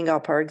opposed to filling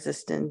up our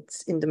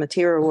existence in the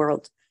material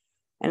world.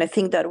 And I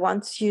think that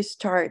once you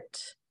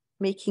start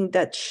making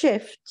that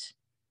shift,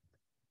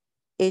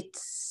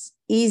 it's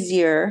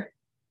easier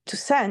to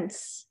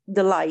sense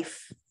the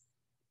life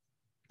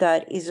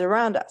that is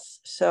around us.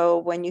 So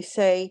when you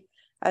say,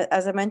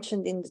 as I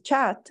mentioned in the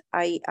chat,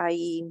 I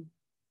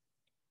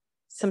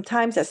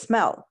sometimes I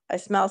smell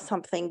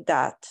something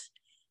that,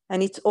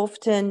 and it's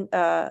often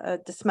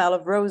the smell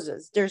of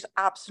roses. There's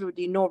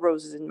absolutely no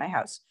roses in my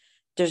house.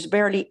 There's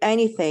barely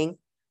anything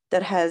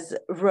that has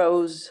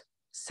rose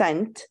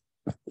scent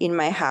in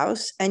my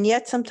house. And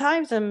yet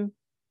sometimes I'm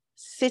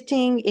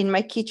sitting in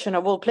my kitchen,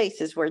 of all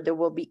places, where there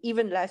will be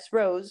even less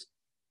rose,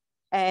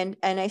 and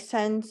I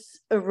sense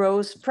a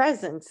rose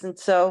presence. And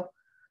so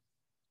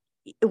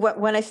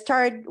when it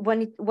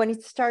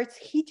starts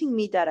hitting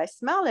me that I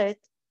smell it,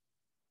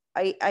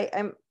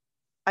 I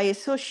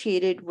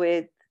associate it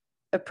with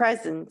a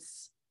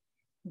presence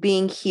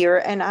being here.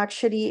 And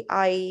actually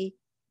I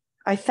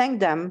thank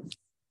them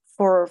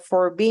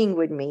for being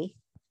with me,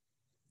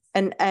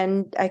 and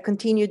I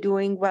continue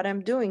doing what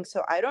I'm doing.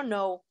 So I don't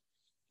know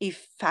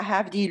if I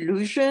have the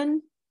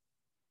illusion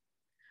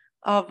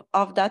of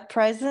that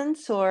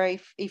presence, or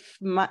if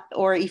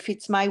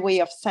it's my way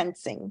of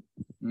sensing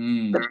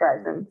the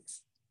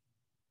presence.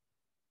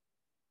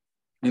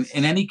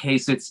 In any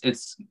case,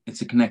 it's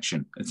a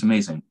connection. It's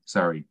amazing.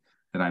 Sorry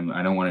that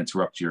I don't want to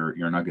interrupt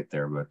your nugget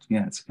there, but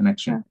yeah, it's a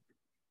connection.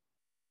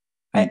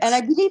 Yeah. And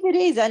I believe it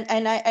is,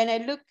 and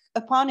I look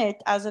upon it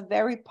as a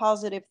very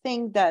positive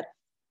thing that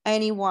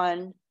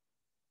anyone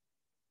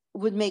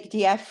would make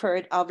the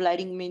effort of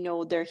letting me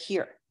know they're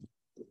here.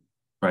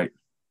 Right.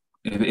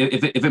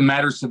 If it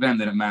matters to them,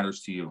 then it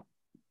matters to you.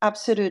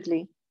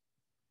 Absolutely.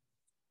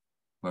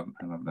 I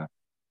love that.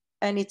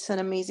 And it's an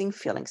amazing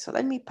feeling. So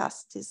let me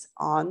pass this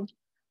on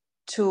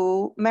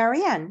to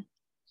Marianne.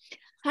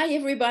 Hi,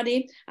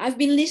 everybody. I've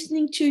been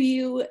listening to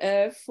you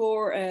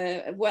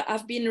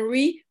I've been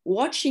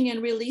re-watching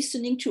and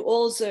re-listening to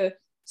all the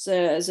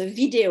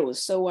videos.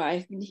 So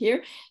I've been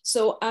here.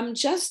 So I'm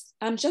just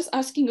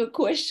asking a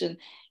question.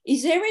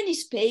 Is there any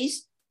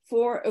space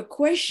for a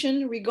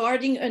question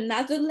regarding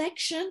another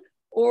lection,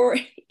 or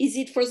is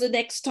it for the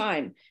next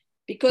time?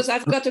 Because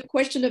I've got a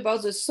question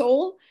about the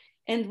soul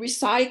and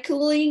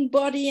recycling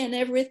body and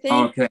everything.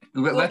 Okay,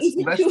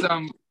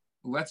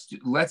 So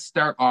let's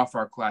start off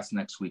our class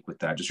next week with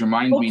that. Just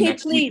remind me okay,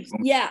 next week. please.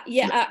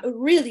 Yeah.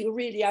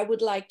 Really, I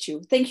would like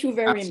to. Thank you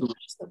very Absolutely.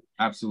 much.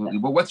 Absolutely.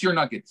 Well, what's your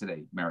nugget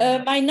today,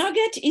 Mary? My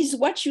nugget is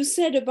what you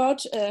said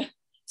about,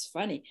 it's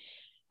funny.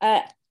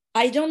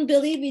 I don't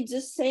believe in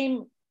the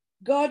same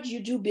God you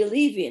do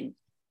believe in.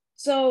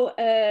 So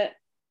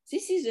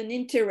this is an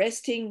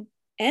interesting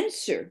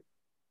answer,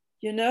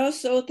 you know?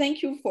 So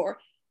thank you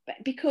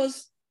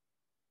because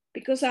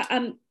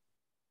I'm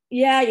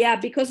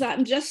because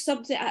I'm just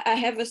something, I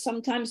have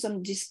sometimes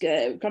some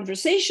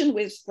conversation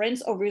with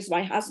friends or with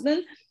my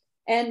husband,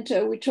 and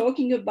we're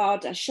talking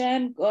about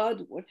Hashem,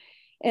 God,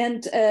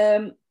 and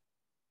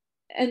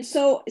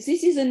so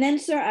this is an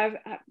answer.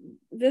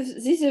 This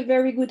is a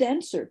very good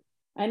answer.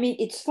 I mean,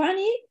 it's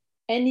funny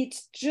and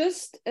it's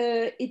just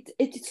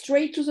it's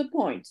straight to the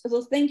point.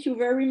 So thank you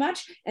very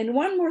much. And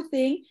one more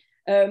thing,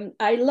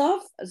 I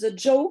love the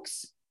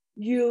jokes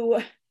you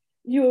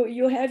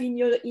have in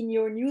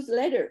your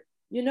newsletter.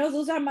 You know,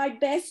 those are my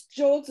best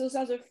jokes. Those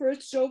are the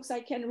first jokes I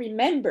can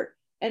remember.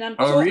 And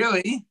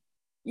really?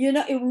 You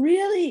know, it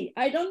really,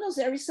 I don't know,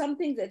 there is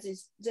something that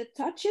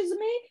touches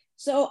me.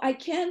 So I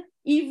can't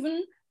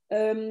even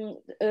les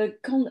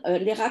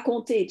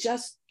raconter,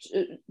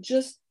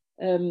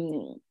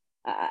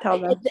 Tell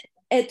them.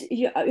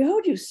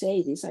 How do you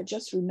say this? I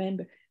just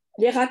remember.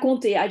 Les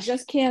raconter, I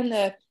just can't.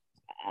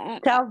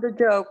 Tell the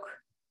joke.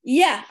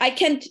 Yeah, I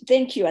can.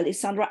 Thank you,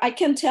 Alessandra. I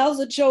can tell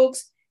the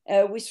jokes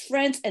with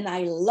friends and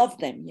I love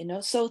them, you know,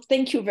 so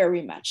thank you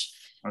very much.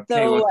 Okay,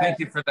 so, well, thank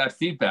you for that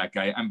feedback.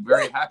 I'm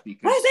very happy.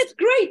 That's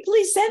great.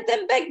 Please send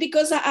them back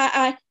because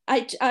I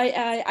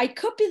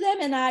copy them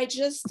and I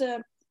just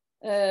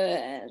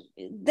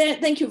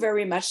thank you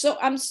very much. So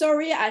I'm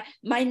sorry,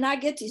 my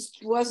nugget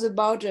was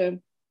about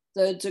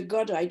the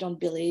God I don't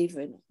believe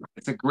in.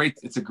 It's a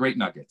great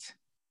nugget.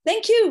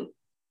 Thank you.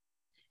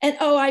 And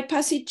I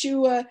pass it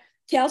to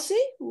Kelsey,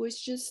 who is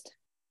just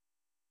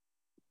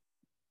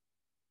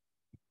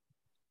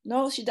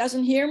no, she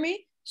doesn't hear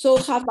me. So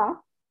Chava.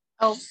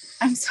 Oh,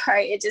 I'm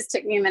sorry. It just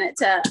took me a minute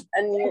to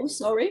unmute. Oh,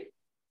 sorry.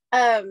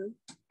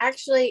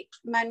 Actually,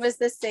 mine was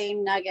the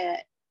same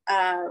nugget.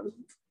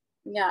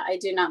 Yeah, I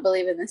do not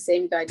believe in the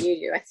same God you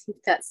do. I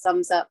think that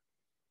sums up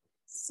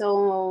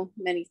so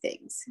many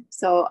things.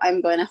 So I'm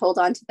going to hold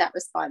on to that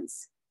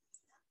response.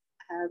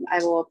 I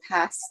will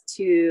pass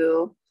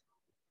to,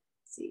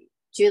 let's see,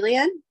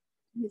 Julian,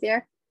 you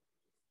there?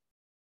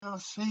 Oh,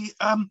 see,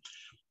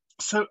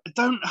 so I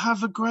don't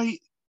have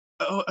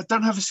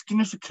a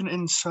significant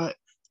insight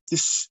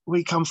this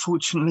week,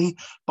 unfortunately,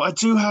 but I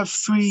do have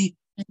 3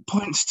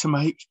 points to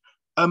make.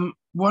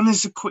 One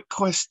is a quick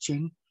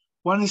question.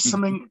 One is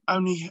something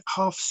only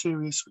half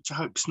serious, which I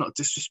hope is not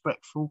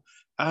disrespectful,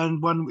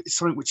 and one is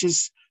something which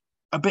is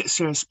a bit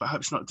serious, but I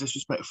hope it's not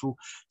disrespectful.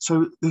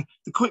 So the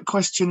quick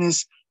question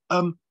is,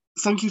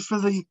 thank you for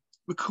the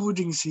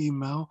recordings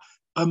email.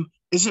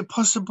 Is it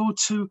possible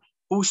to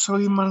also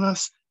email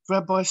us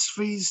Rabbi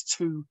Svi's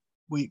 2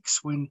 weeks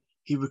when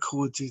he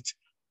recorded?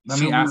 Let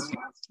me ask him.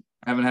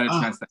 I haven't had a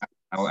chance to ask.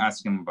 I will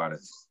ask him about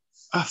it.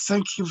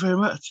 Thank you very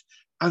much.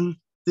 And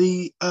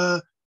the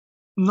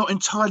not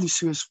entirely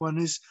serious one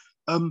is,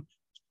 I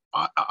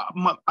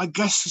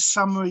guess the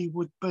summary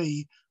would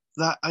be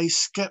that a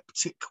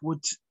skeptic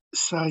would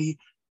say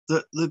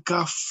that the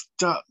Guff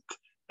Duck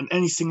and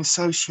anything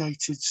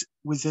associated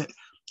with it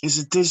is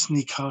a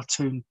Disney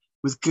cartoon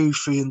with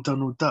Goofy and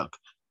Donald Duck.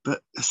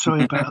 But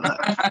sorry about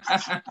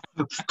that.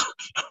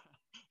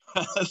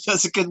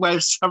 That's a good way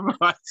of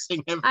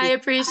summarizing everything. I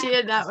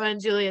appreciate that one,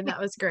 Julian. That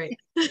was great.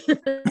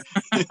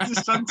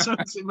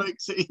 Sometimes it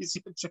makes it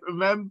easier to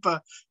remember.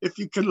 If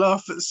you can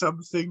laugh at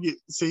something,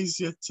 it's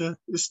easier to,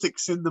 it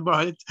sticks in the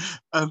mind.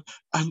 And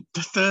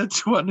the third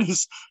one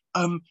is,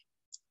 I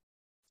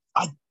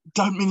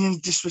don't mean any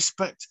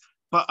disrespect,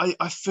 but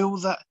I feel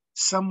that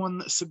someone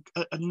that's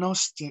a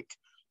Gnostic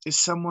is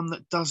someone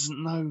that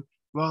doesn't know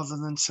rather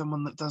than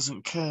someone that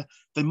doesn't care.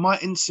 They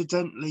might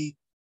incidentally,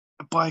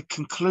 by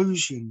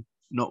conclusion,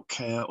 not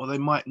care, or they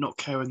might not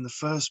care in the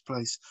first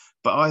place.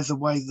 But either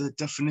way, the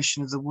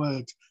definition of the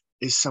word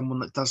is someone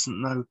that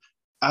doesn't know.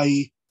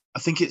 I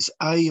think it's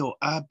or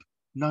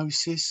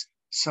abnosis,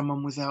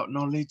 someone without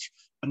knowledge,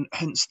 and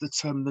hence the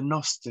term the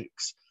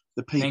Gnostics,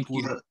 the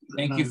people that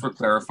Thank you for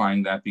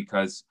clarifying that,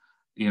 because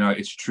you know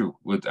it's true.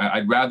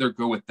 I'd rather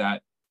go with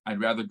that.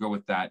 I'd rather go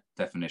with that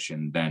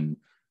definition than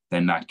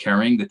not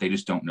caring, that they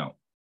just don't know.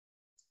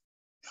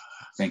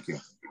 Thank you.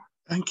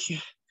 Thank you.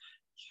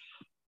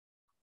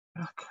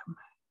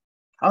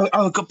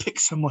 I've got to pick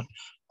someone.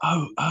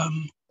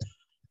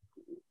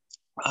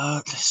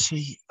 Let's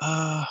see.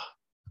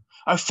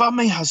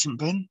 Fami hasn't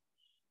been.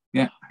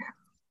 Yeah.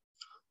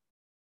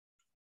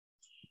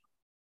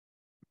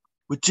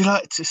 Would you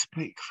like to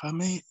speak,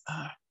 Fami?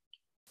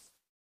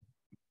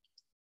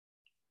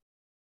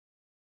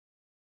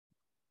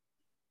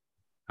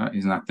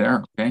 He's not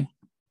there. Okay.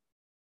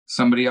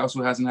 Somebody else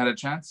who hasn't had a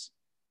chance?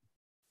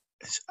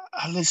 It's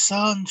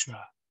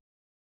Alessandra.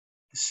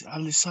 It's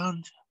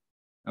Alessandra.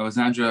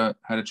 Alessandra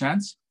had a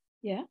chance?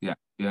 Yeah. Yeah,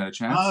 you had a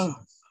chance? Oh,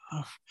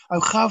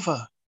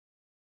 Chava.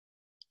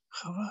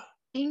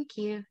 Thank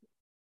you.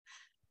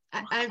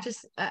 I'm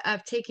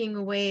taking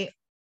away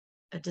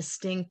a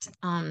distinct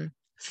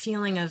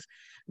feeling of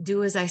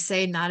do as I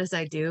say, not as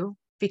I do,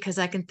 because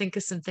I can think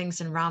of some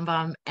things in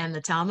Rambam and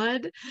the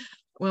Talmud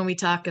when we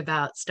talk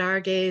about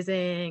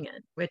stargazing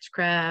and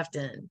witchcraft.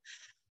 And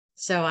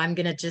so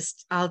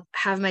I'll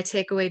have my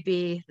takeaway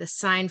be the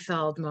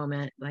Seinfeld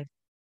moment. Like,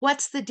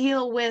 what's the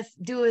deal with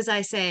do as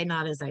I say,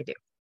 not as I do?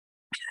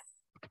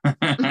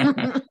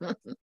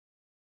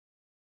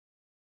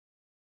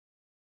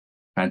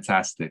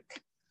 Fantastic.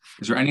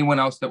 Is there anyone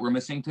else that we're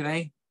missing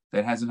today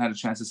that hasn't had a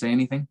chance to say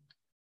anything?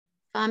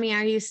 Fami,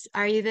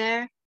 are you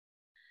there?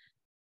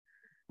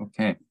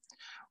 Okay.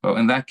 Well,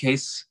 in that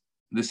case,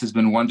 this has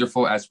been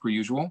wonderful as per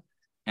usual.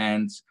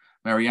 And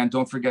Marianne,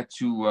 don't forget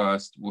to,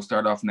 we'll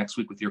start off next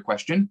week with your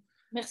question.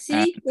 Merci.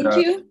 And,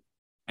 Thank you.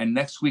 And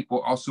next week,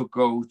 we'll also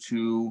go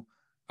to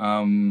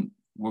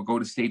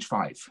stage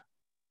 5.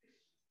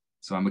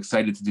 So I'm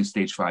excited to do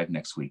stage 5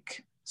 next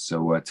week.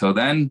 So till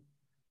then,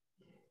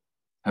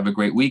 have a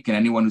great week. And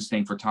anyone who's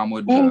staying for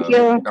Talmud, Thank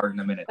you. start in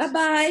a minute.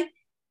 Bye-bye.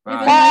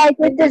 Bye. Bye.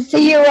 Good to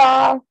see you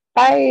all.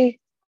 Bye.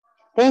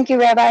 Thank you,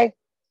 Rabbi.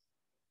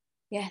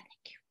 Yeah.